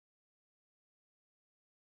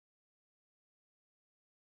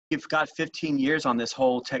we've got 15 years on this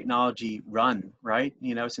whole technology run, right?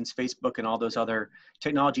 You know, since Facebook and all those other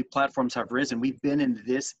technology platforms have risen, we've been in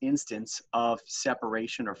this instance of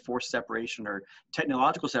separation or forced separation or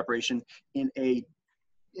technological separation in a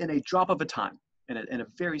drop of a time, in a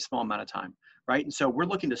very small amount of time, right? And so we're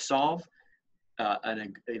looking to solve,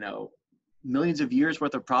 you know, millions of years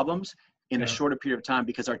worth of problems in a shorter period of time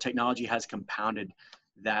because our technology has compounded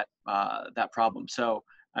that that problem. So,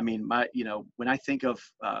 I mean, you know, when I think of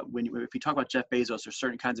if we talk about Jeff Bezos or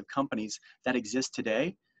certain kinds of companies that exist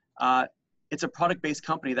today, it's a product-based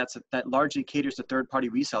company that largely caters to third-party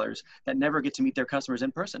resellers that never get to meet their customers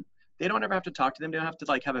in person. They don't ever have to talk to them. They don't have to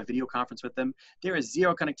like have a video conference with them. There is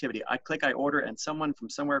zero connectivity. I click, I order, and someone from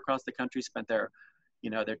somewhere across the country spent their, you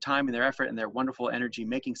know, their time and their effort and their wonderful energy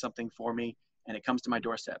making something for me, and it comes to my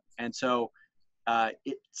doorstep. And so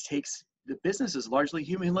it takes, the business is largely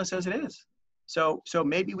humanless as it is. So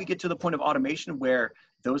maybe we get to the point of automation where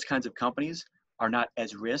those kinds of companies are not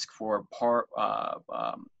as risk for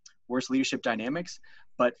worse leadership dynamics,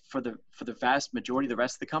 but for the vast majority of the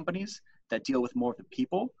rest of the companies that deal with more of the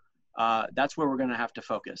people, that's where we're going to have to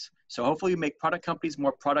focus. So hopefully we make product companies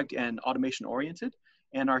more product and automation oriented,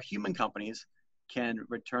 and our human companies can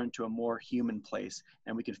return to a more human place,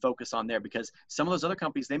 and we can focus on there, because some of those other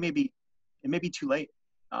companies, it may be too late,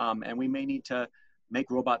 and we may need to make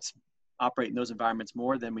robots operate in those environments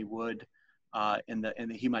more than we would in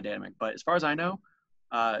the human dynamic. But as far as I know,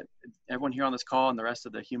 everyone here on this call and the rest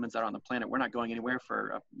of the humans that are on the planet, we're not going anywhere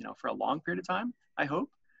for for a long period of time, I hope.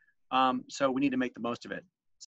 So we need to make the most of it.